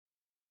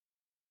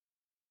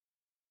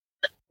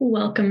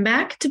Welcome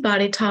back to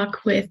Body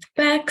Talk with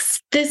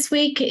Bex. This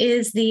week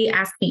is the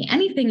Ask Me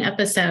Anything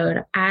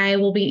episode. I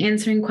will be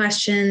answering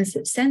questions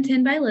sent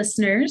in by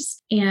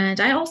listeners. And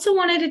I also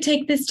wanted to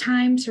take this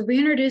time to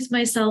reintroduce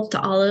myself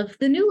to all of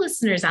the new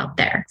listeners out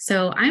there.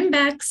 So I'm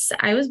Bex.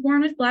 I was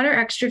born with bladder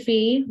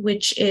exstrophy,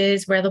 which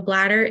is where the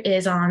bladder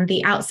is on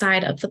the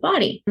outside of the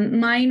body.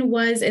 Mine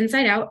was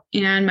inside out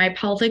and my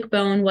pelvic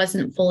bone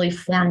wasn't fully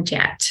formed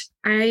yet.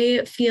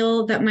 I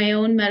feel that my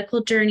own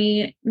medical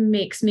journey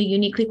makes me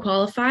uniquely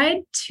qualified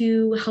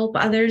to help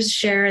others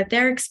share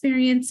their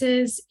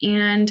experiences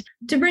and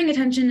to bring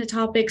attention to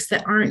topics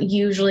that aren't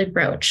usually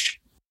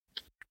broached.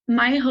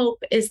 My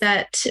hope is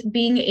that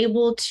being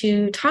able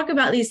to talk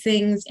about these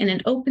things in an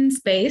open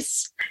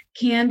space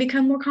can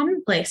become more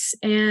commonplace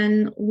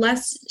and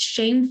less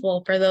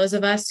shameful for those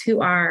of us who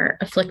are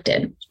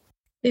afflicted.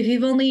 If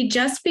you've only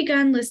just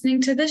begun listening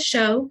to this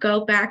show,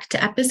 go back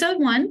to episode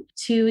 1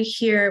 to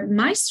hear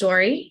my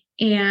story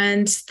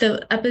and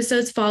the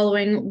episodes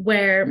following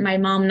where my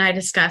mom and I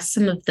discuss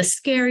some of the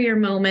scarier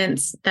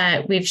moments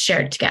that we've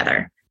shared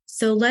together.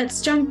 So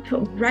let's jump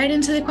right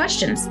into the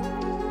questions.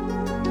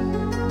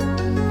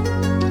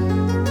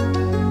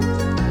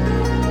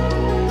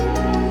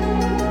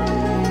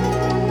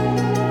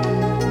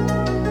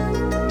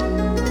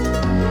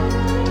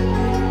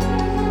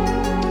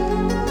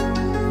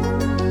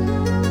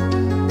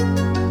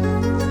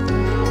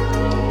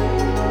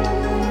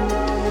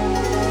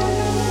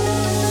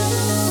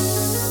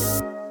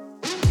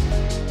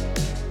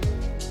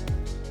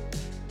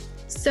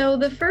 So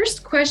the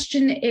first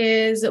question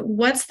is,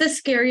 what's the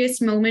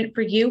scariest moment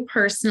for you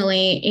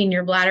personally in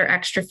your bladder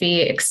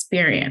exstrophy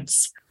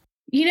experience?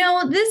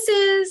 This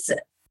is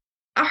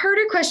a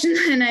harder question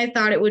than I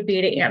thought it would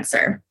be to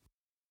answer.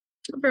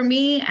 For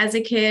me, as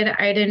a kid,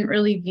 I didn't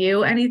really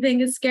view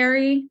anything as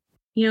scary.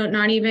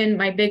 Not even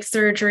my big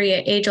surgery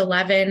at age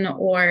 11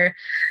 or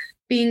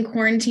being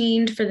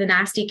quarantined for the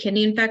nasty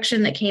kidney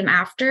infection that came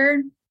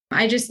after.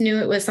 I just knew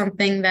it was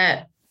something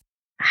that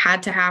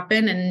had to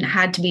happen and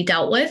had to be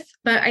dealt with.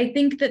 But I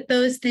think that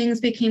those things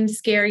became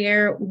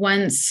scarier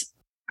once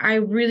I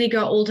really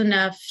got old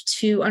enough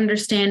to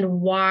understand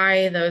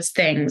why those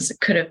things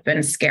could have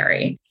been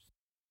scary.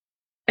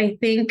 I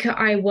think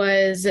I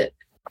was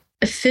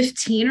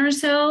 15 or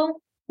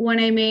so when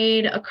I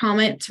made a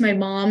comment to my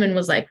mom and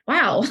was like,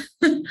 wow,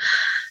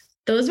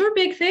 those were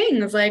big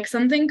things. Like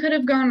something could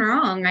have gone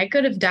wrong. I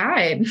could have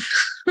died.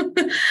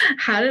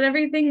 How did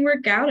everything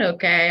work out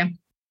okay?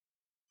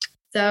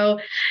 So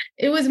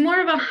it was more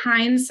of a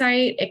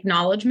hindsight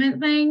acknowledgement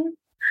thing.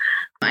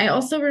 I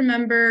also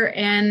remember,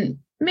 and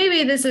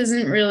maybe this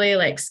isn't really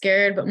like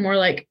scared, but more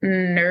like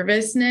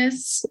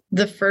nervousness,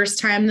 the first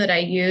time that I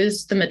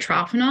used the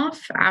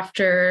Mitrofanoff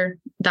after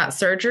that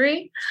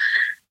surgery.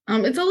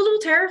 It's a little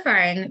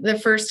terrifying the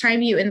first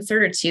time you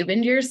insert a tube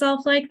into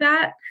yourself like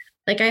that.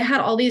 Like I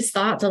had all these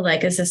thoughts of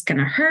like, is this going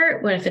to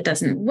hurt? What if it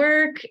doesn't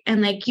work?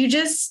 And like, you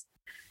just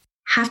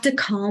have to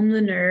calm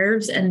the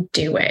nerves and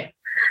do it.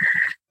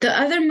 The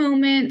other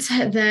moment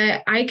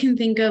that I can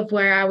think of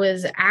where I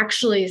was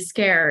actually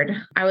scared,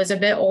 I was a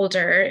bit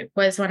older,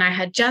 was when I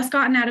had just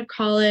gotten out of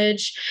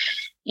college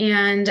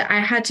and I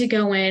had to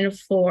go in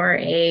for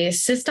a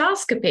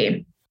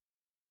cystoscopy.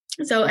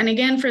 So, and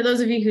again, for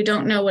those of you who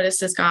don't know what a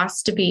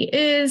cystoscopy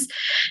is,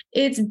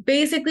 it's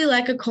basically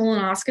like a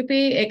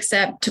colonoscopy,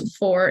 except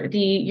for the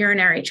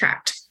urinary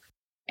tract.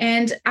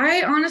 And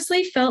I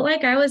honestly felt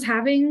like I was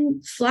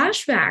having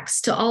flashbacks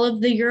to all of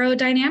the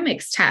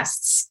urodynamics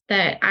tests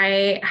that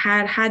I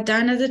had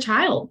done as a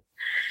child.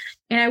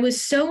 And I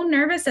was so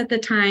nervous at the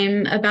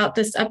time about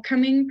this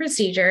upcoming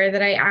procedure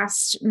that I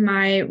asked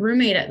my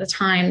roommate at the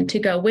time to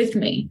go with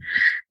me.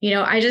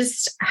 I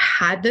just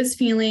had this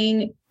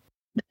feeling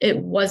it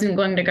wasn't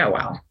going to go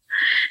well.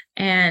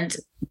 And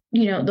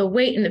the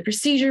wait in the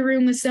procedure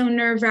room was so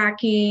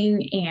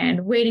nerve-wracking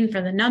and waiting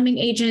for the numbing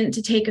agent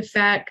to take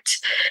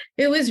effect.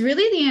 It was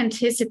really the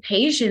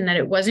anticipation that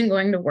it wasn't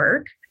going to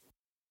work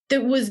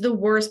that was the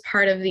worst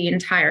part of the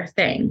entire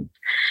thing.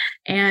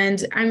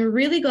 And I'm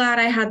really glad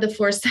I had the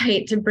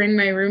foresight to bring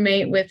my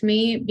roommate with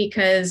me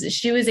because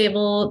she was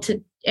able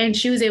to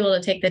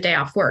take the day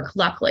off work,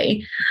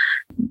 luckily.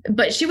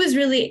 But she was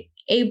really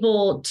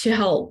able to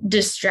help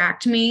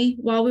distract me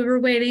while we were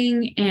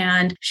waiting.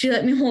 And she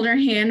let me hold her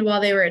hand while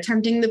they were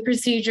attempting the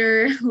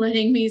procedure,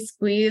 letting me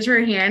squeeze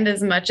her hand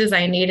as much as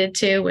I needed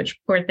to, which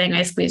poor thing,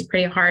 I squeezed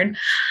pretty hard.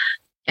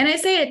 And I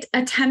say it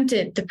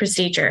attempted the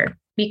procedure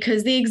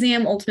because the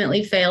exam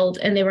ultimately failed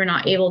and they were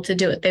not able to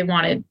do what they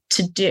wanted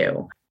to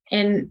do.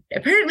 And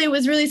apparently it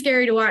was really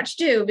scary to watch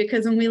too,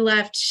 because when we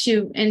left, she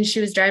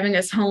was driving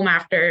us home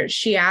after,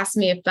 she asked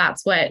me if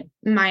that's what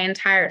my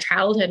entire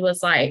childhood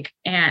was like.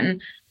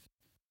 And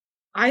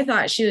I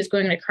thought she was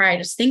going to cry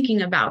just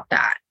thinking about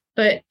that.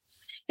 But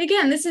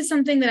again, this is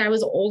something that I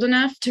was old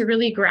enough to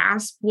really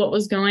grasp what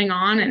was going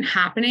on and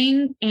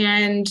happening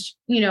and,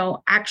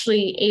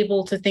 actually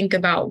able to think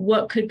about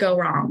what could go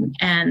wrong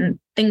and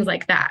things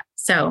like that.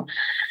 So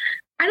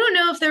I don't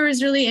know if there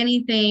was really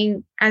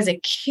anything as a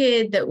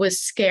kid that was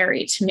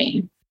scary to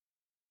me.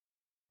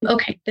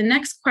 Okay, the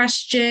next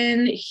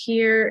question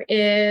here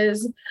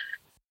is,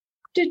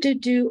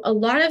 a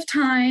lot of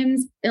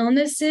times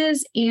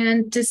illnesses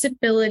and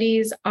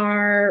disabilities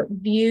are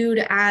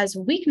viewed as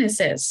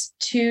weaknesses.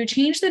 To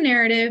change the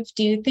narrative,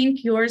 do you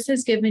think yours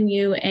has given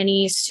you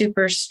any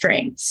super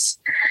strengths?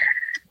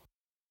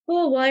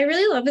 Oh, well, I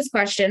really love this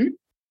question.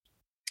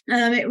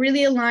 It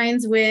really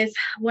aligns with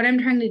what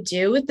I'm trying to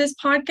do with this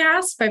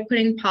podcast by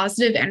putting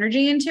positive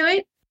energy into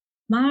it.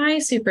 My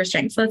super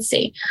strengths, let's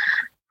see.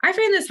 I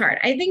find this hard.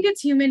 I think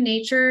it's human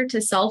nature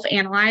to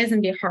self-analyze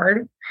and be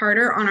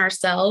harder on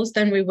ourselves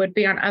than we would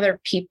be on other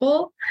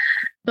people.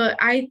 But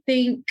I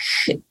think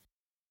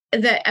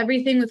that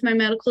everything with my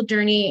medical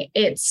journey,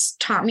 it's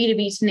taught me to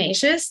be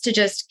tenacious, to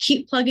just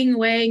keep plugging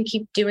away and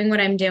keep doing what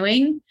I'm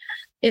doing.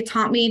 It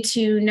taught me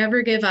to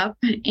never give up.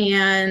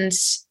 And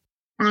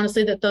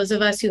honestly, that those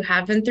of us who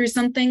have been through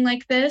something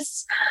like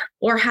this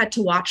or had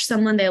to watch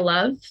someone they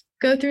love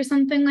go through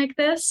something like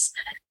this,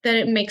 that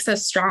it makes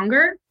us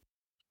stronger.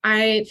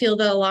 I feel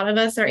that a lot of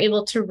us are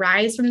able to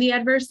rise from the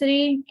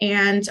adversity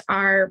and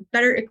are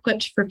better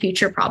equipped for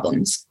future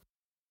problems.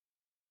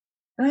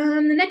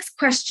 The next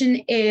question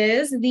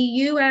is, the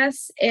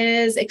U.S.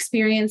 is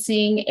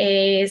experiencing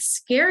a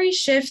scary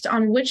shift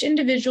on which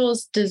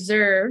individuals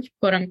deserve,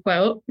 quote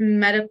unquote,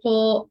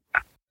 medical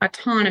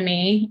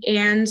autonomy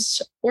and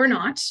or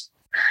not,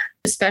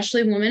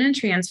 especially women and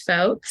trans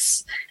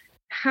folks.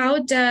 How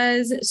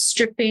does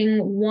stripping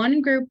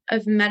one group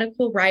of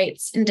medical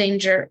rights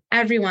endanger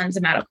everyone's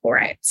medical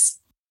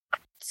rights?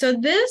 So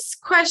this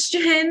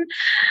question,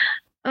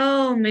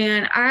 oh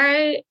man,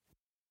 I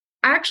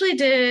actually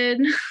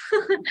did.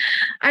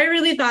 I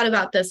really thought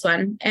about this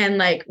one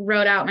and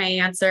wrote out my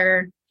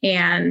answer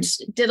and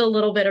did a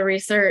little bit of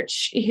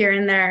research here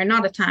and there,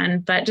 not a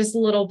ton, but just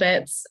little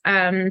bits,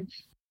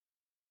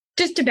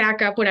 just to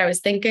back up what I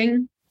was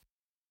thinking.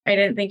 I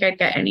didn't think I'd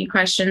get any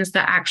questions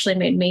that actually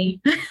made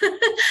me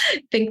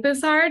think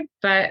this hard,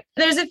 but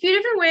there's a few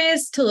different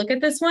ways to look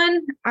at this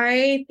one.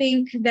 I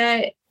think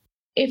that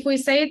if we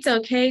say it's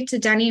okay to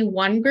deny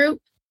one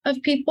group of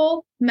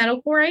people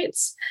medical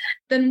rights,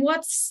 then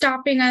what's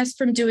stopping us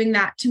from doing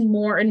that to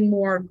more and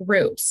more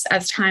groups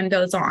as time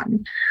goes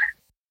on?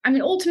 I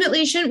mean,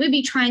 ultimately, shouldn't we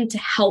be trying to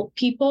help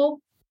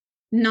people,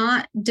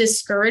 not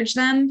discourage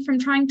them from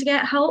trying to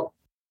get help?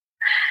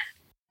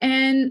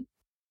 And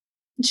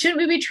shouldn't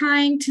we be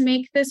trying to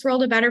make this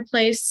world a better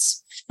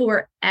place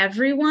for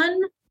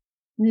everyone,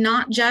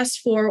 not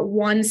just for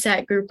one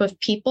set group of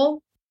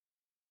people?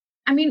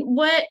 I mean,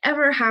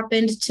 whatever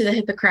happened to the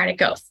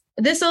Hippocratic Oath?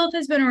 This oath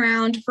has been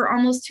around for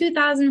almost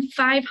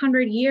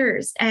 2,500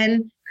 years.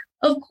 And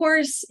of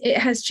course, it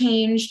has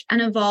changed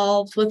and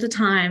evolved with the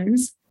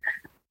times.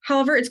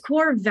 However, its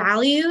core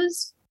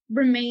values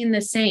remain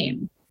the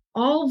same.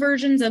 All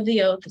versions of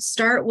the oath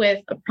start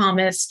with a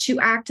promise to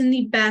act in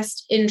the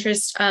best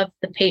interest of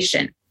the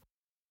patient.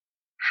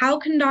 How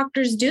can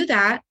doctors do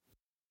that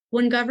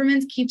when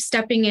governments keep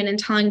stepping in and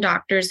telling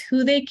doctors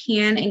who they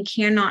can and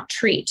cannot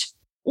treat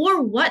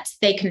or what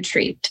they can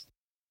treat?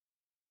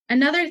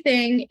 Another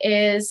thing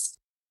is,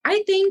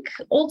 I think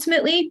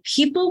ultimately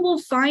people will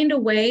find a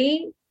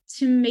way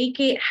to make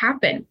it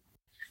happen.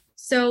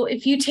 So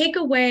if you take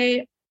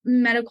away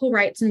medical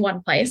rights in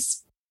one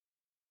place,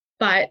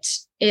 but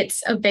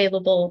it's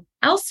available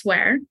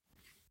elsewhere,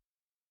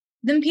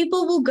 then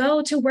people will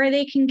go to where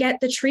they can get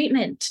the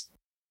treatment,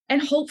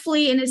 and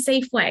hopefully in a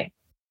safe way.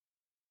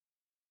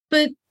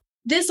 But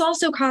this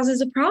also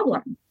causes a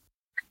problem.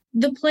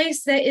 The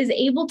place that is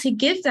able to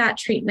give that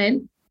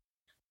treatment,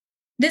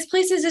 this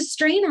places a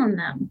strain on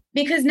them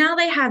because now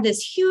they have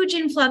this huge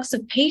influx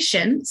of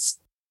patients.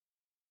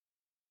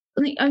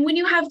 And when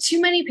you have too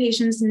many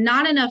patients,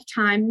 not enough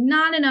time,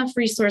 not enough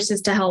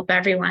resources to help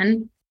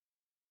everyone,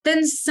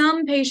 then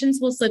some patients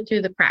will slip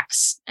through the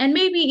cracks, and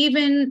maybe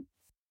even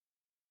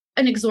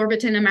an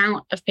exorbitant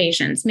amount of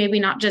patients,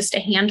 maybe not just a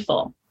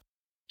handful.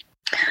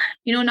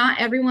 Not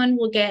everyone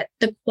will get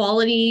the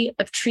quality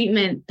of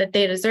treatment that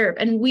they deserve,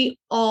 and we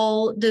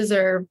all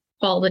deserve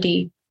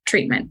quality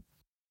treatment.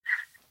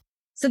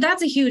 So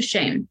that's a huge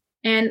shame.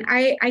 And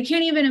I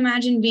can't even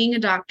imagine being a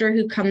doctor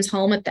who comes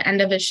home at the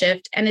end of a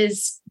shift and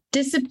is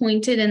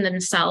disappointed in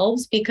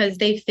themselves because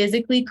they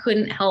physically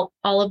couldn't help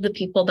all of the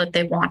people that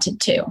they wanted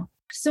to.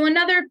 So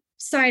another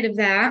side of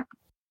that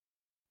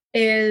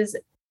is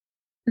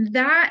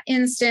that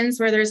instance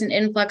where there's an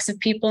influx of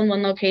people in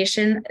one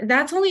location,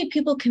 that's only if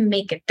people can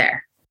make it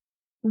there.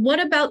 What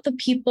about the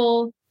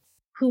people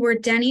who were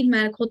denied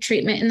medical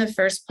treatment in the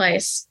first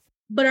place,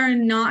 but are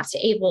not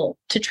able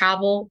to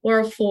travel or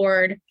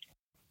afford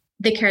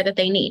the care that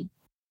they need?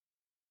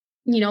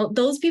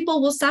 Those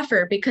people will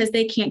suffer because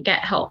they can't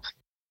get help.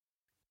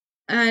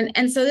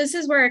 And so this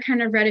is where I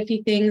kind of read a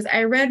few things.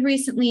 I read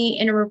recently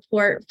in a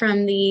report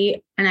from and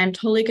I'm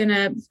totally going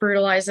to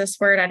brutalize this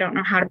word, I don't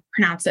know how to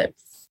pronounce it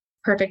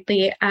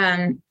perfectly,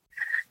 from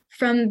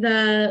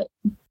the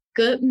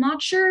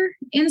Guttmacher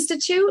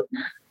Institute,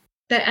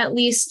 that at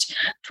least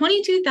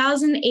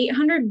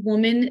 22,800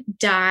 women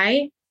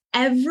die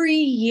every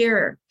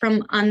year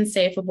from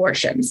unsafe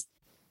abortions.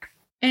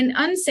 And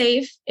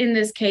unsafe in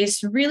this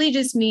case really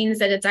just means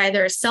that it's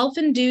either a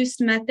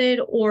self-induced method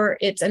or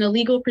it's an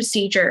illegal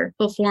procedure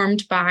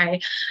performed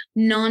by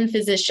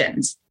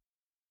non-physicians.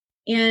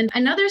 And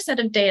another set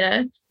of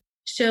data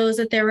shows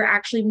that there were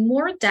actually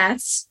more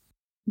deaths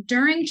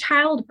during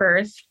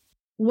childbirth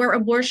where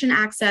abortion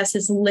access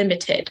is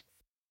limited.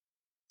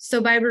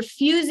 So by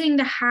refusing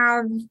to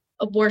have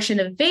abortion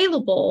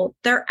available,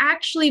 they're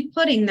actually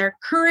putting their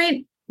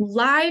current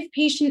live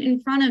patient in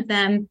front of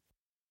them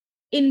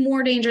in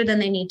more danger than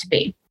they need to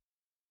be,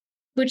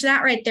 which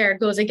that right there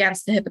goes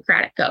against the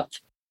Hippocratic Oath.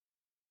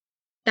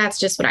 That's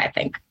just what I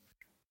think.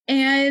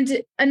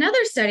 And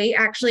another study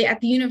actually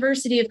at the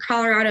University of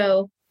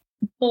Colorado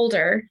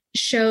Boulder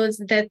shows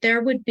that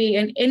there would be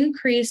an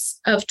increase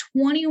of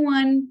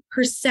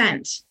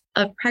 21%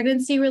 of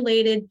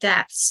pregnancy-related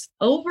deaths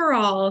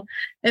overall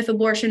if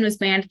abortion was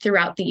banned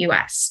throughout the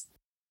US.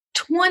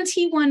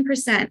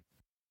 21%.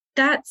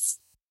 That's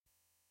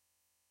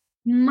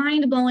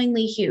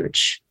mind-blowingly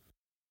huge.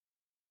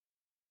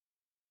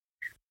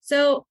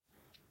 So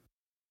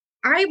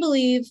I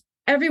believe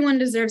everyone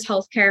deserves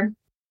healthcare.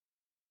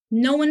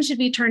 No one should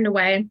be turned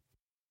away.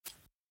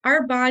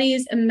 Our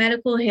bodies and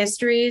medical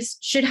histories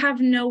should have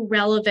no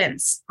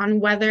relevance on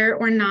whether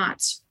or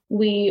not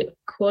we,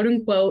 quote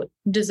unquote,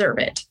 deserve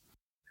it.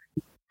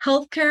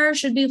 Healthcare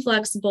should be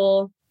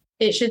flexible.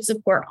 It should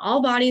support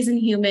all bodies and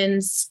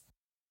humans.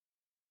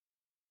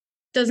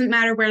 Doesn't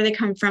matter where they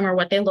come from or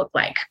what they look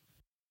like.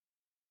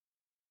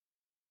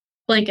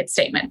 Blanket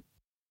statement.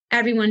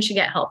 Everyone should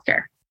get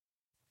healthcare.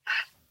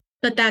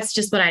 But that's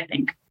just what I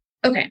think.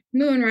 Okay,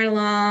 moving right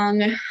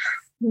along.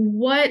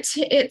 What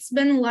has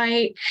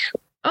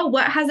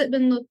it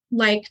been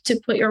like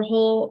to put your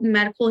whole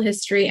medical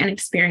history and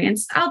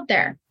experience out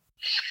there?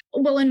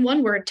 Well, in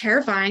one word,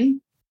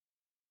 terrifying.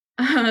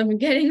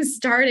 Getting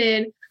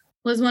started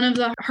was one of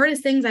the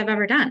hardest things I've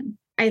ever done.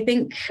 I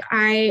think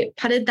I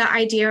putted the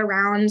idea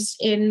around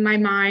in my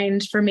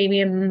mind for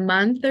maybe a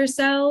month or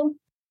so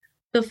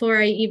before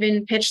I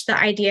even pitched the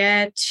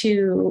idea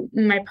to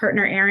my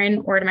partner,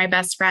 Aaron, or to my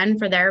best friend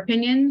for their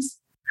opinions.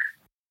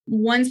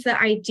 Once the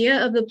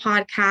idea of the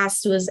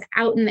podcast was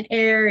out in the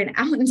air and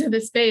out into the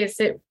space,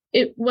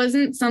 it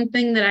wasn't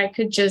something that I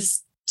could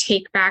just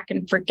take back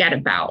and forget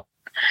about.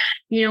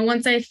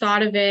 Once I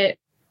thought of it,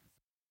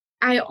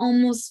 I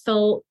almost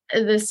felt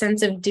the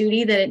sense of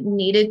duty that it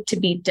needed to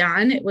be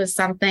done. It was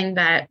something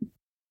that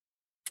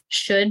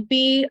should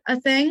be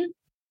a thing.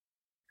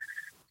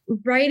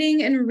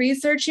 Writing and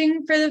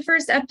researching for the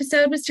first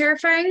episode was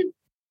terrifying.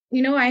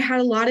 I had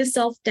a lot of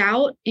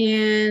self-doubt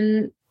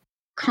and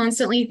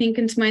constantly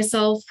thinking to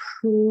myself,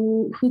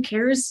 who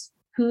cares?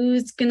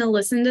 Who's going to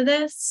listen to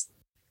this?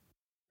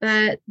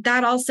 But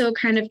that also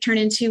kind of turned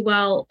into,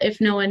 well,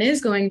 if no one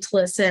is going to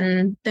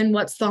listen, then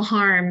what's the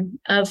harm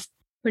of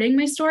putting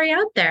my story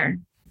out there?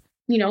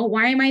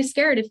 Why am I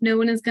scared if no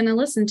one is going to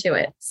listen to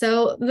it?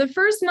 So the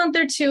first month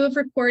or two of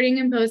recording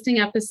and posting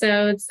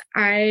episodes,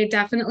 I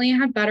definitely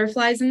had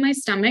butterflies in my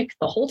stomach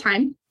the whole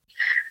time.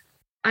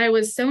 I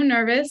was so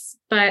nervous,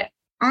 but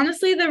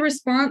honestly, the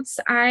response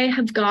I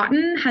have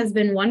gotten has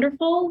been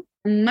wonderful,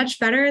 much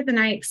better than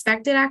I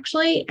expected,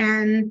 actually.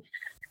 And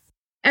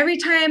every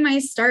time I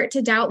start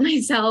to doubt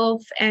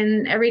myself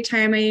and every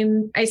time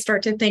I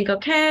start to think,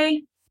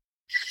 okay,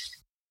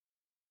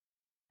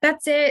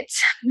 that's it,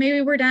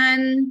 maybe we're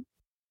done,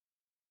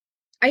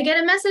 I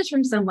get a message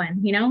from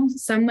someone,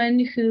 someone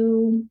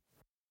who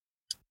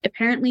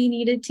apparently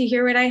needed to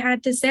hear what I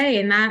had to say,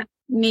 and that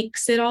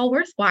makes it all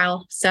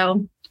worthwhile.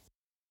 So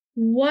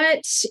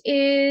what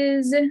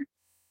is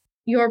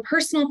your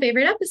personal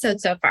favorite episode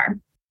so far?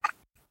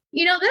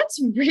 That's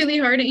really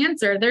hard to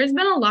answer. There's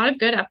been a lot of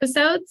good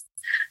episodes.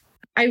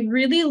 I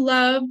really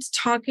loved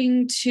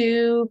talking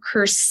to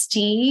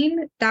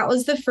Christine. That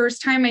was the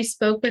first time I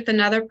spoke with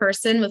another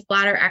person with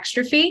bladder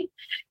exstrophy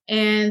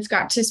and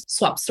got to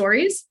swap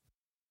stories.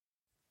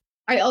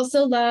 I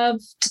also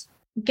loved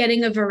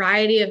getting a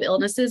variety of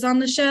illnesses on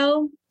the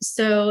show.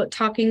 So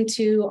talking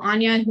to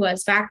Anya, who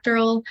has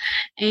Bacterl,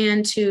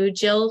 and to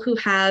Jill, who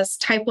has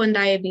type 1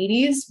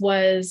 diabetes,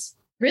 was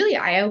really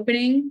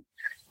eye-opening.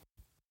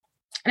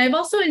 And I've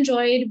also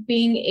enjoyed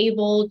being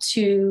able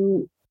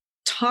to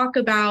talk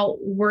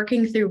about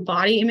working through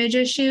body image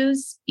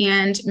issues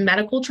and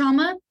medical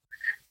trauma.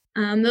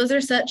 Those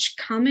are such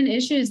common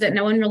issues that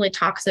no one really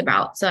talks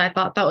about. So I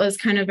thought that was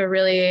kind of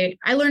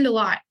I learned a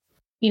lot,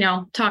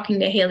 talking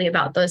to Haley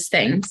about those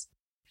things.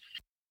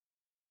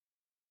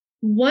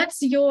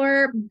 What's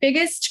your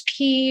biggest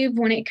peeve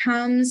when it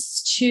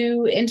comes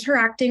to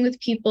interacting with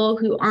people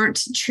who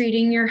aren't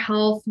treating your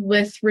health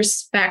with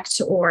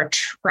respect or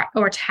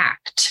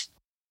tact?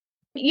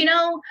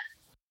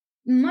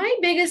 My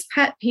biggest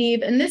pet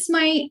peeve, and this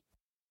might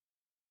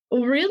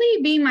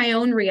really be my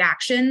own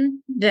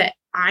reaction that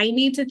I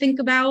need to think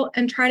about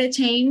and try to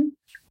tame,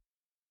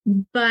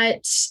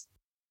 but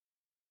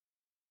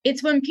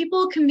it's when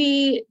people can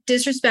be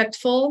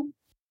disrespectful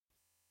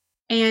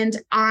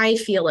and I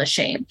feel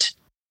ashamed.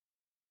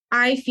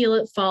 I feel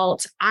at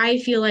fault. I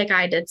feel like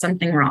I did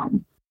something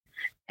wrong.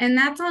 And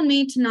that's on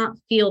me to not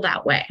feel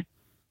that way.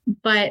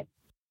 But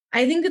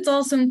I think it's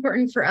also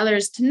important for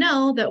others to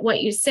know that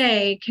what you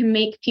say can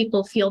make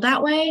people feel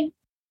that way,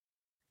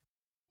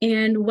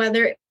 and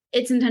whether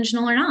it's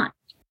intentional or not.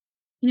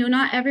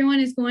 Not everyone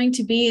is going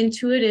to be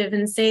intuitive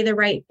and say the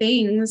right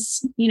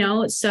things,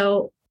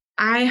 so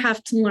I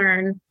have to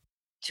learn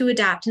to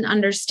adapt and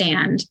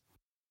understand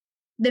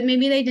that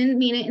maybe they didn't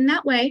mean it in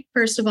that way,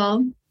 first of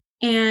all.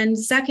 And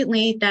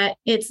secondly, that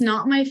it's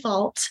not my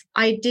fault.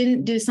 I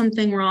didn't do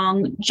something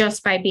wrong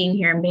just by being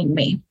here and being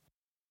me.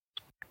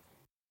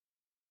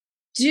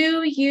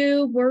 Do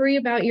you worry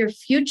about your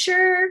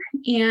future?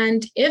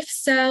 And if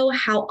so,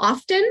 how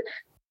often?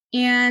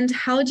 And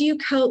how do you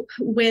cope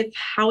with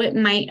how it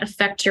might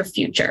affect your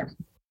future?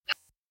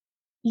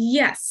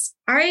 Yes,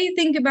 I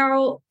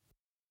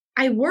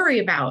worry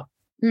about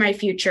my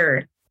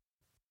future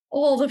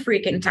all the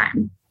freaking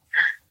time.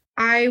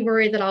 I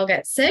worry that I'll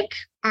get sick.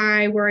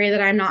 I worry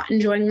that I'm not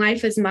enjoying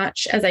life as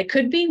much as I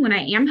could be when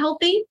I am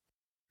healthy.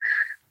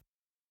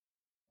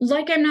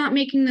 Like I'm not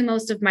making the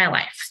most of my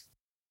life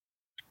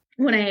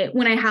when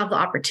I have the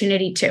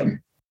opportunity to.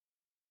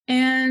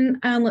 And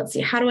let's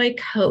see, how do I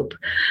cope?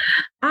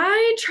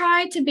 I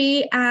try to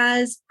be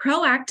as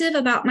proactive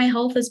about my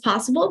health as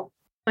possible.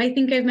 I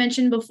think I've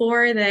mentioned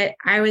before that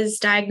I was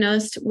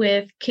diagnosed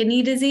with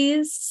kidney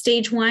disease,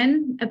 stage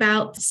 1,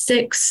 about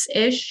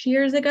 6-ish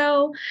years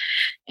ago.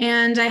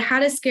 And I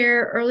had a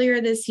scare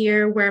earlier this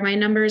year where my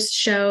numbers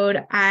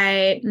showed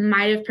I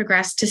might have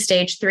progressed to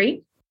stage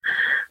 3.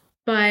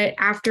 But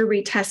after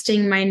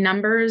retesting my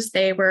numbers,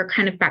 they were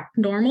kind of back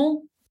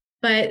normal.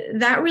 But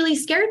that really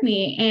scared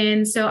me.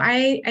 And so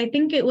I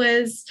think it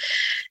was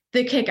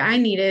the kick I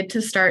needed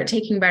to start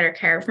taking better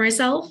care of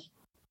myself.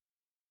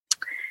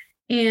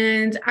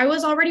 And I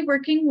was already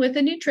working with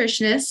a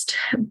nutritionist,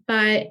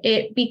 but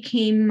it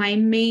became my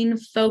main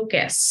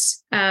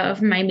focus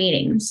of my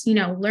meetings,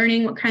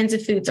 learning what kinds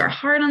of foods are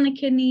hard on the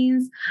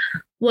kidneys,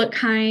 what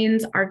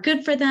kinds are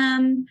good for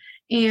them,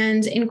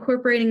 and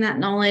incorporating that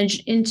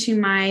knowledge into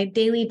my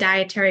daily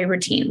dietary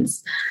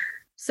routines.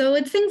 So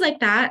it's things like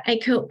that. I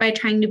cope by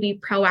trying to be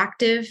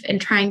proactive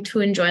and trying to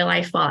enjoy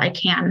life while I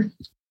can.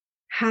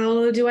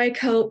 How do I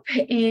cope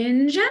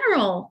in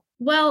general?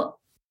 Well,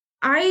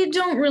 I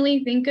don't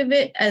really think of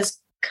it as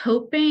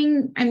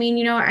coping. I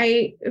mean,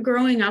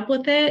 growing up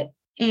with it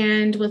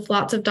and with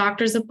lots of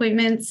doctor's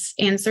appointments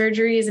and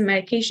surgeries and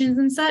medications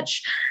and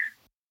such,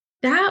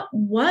 that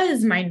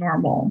was my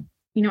normal.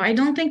 I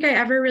don't think I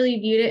ever really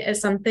viewed it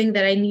as something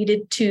that I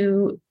needed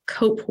to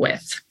cope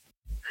with.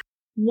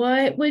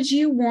 What would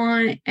you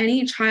want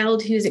any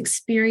child who's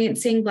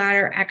experiencing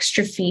bladder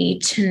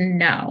exstrophy to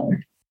know?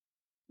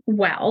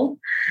 Well,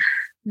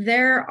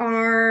 there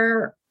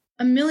are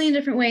a million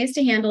different ways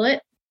to handle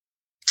it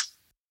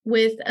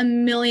with a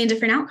million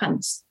different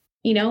outcomes.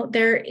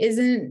 There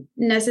isn't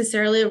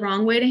necessarily a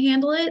wrong way to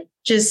handle it,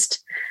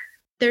 just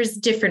there's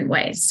different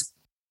ways.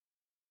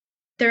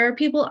 There are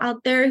people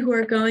out there who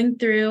are going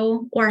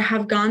through or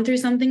have gone through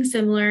something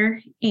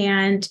similar.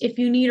 And if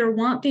you need or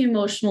want the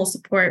emotional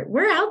support,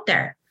 we're out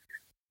there.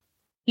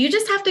 You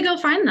just have to go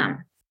find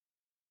them.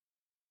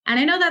 And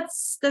I know that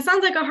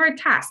sounds like a hard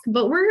task,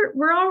 but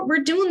we're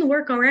doing the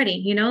work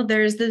already.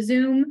 There's the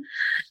Zoom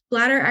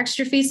bladder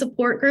exstrophy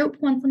support group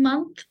once a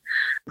month.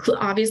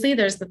 Obviously,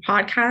 there's the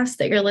podcast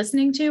that you're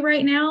listening to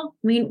right now.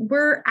 I mean,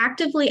 we're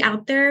actively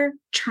out there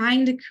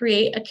trying to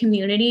create a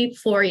community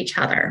for each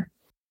other.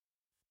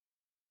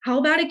 How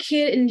about a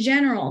kid in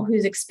general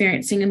who's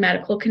experiencing a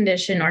medical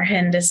condition or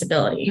hidden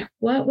disability?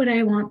 What would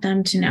I want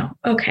them to know?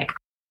 Okay.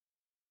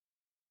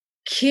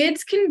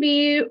 Kids can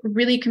be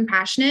really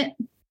compassionate.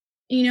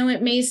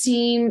 It may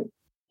seem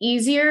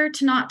easier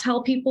to not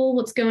tell people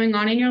what's going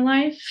on in your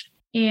life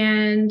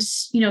and,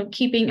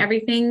 keeping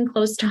everything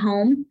close to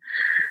home.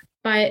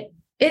 But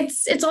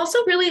it's also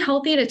really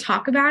healthy to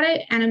talk about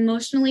it and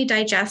emotionally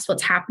digest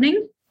what's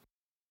happening.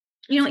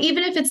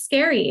 Even if it's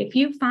scary, if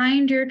you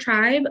find your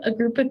tribe, a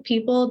group of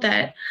people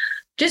that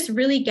just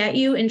really get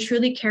you and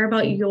truly care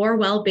about your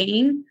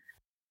well-being,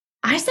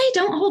 I say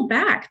don't hold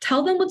back.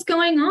 Tell them what's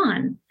going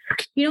on.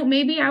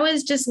 Maybe I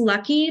was just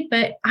lucky,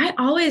 but I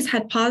always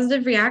had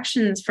positive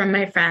reactions from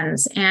my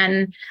friends.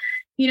 And,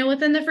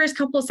 within the first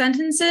couple of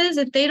sentences,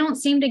 if they don't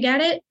seem to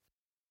get it,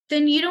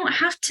 then you don't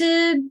have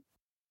to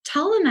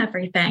tell them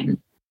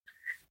everything.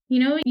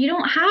 You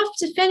don't have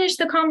to finish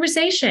the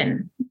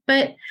conversation,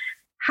 but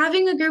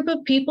having a group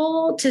of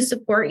people to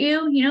support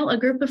you, a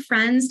group of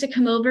friends to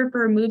come over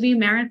for a movie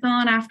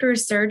marathon after a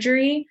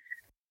surgery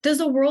does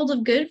a world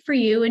of good for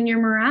you and your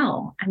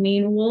morale. I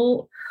mean,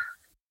 we'll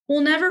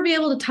never be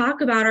able to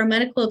talk about our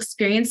medical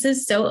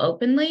experiences so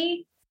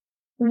openly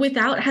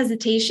without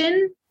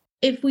hesitation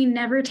if we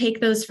never take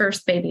those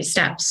first baby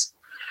steps.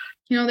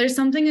 There's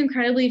something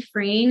incredibly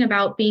freeing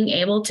about being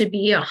able to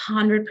be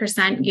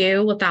 100%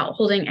 you without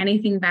holding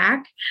anything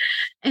back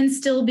and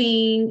still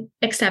being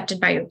accepted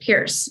by your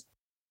peers.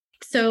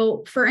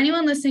 So for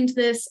anyone listening to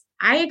this,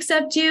 I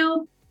accept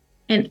you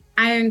and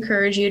I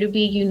encourage you to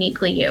be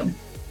uniquely you.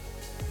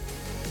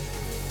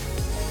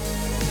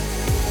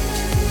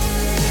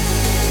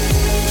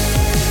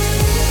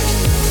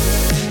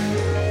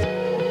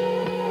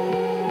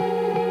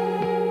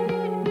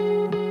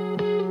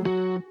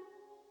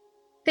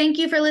 Thank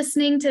you for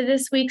listening to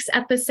this week's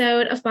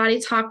episode of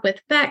Body Talk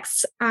with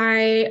Bex.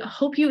 I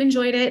hope you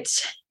enjoyed it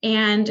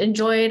and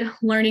enjoyed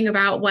learning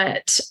about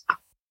what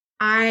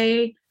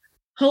I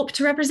hope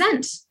to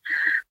represent.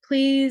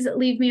 Please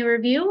leave me a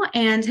review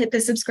and hit the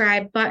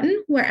subscribe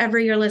button wherever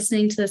you're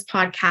listening to this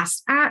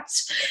podcast at.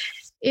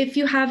 If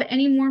you have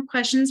any more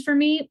questions for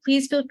me,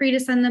 please feel free to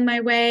send them my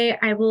way.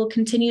 I will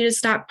continue to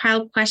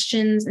stockpile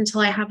questions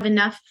until I have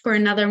enough for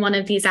another one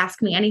of these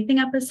Ask Me Anything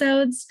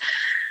episodes.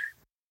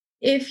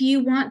 If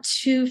you want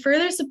to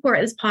further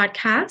support this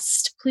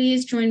podcast,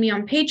 please join me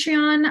on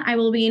Patreon. I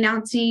will be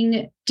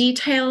announcing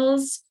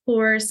details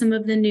for some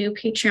of the new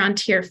Patreon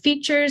tier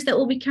features that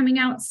will be coming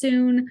out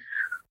soon.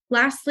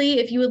 Lastly,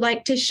 if you would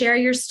like to share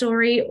your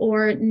story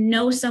or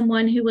know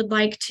someone who would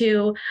like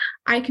to,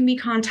 I can be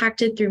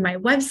contacted through my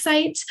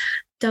website,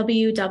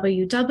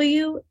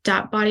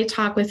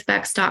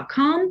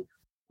 www.bodytalkwithbex.com,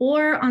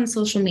 or on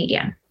social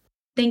media.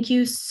 Thank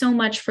you so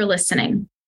much for listening.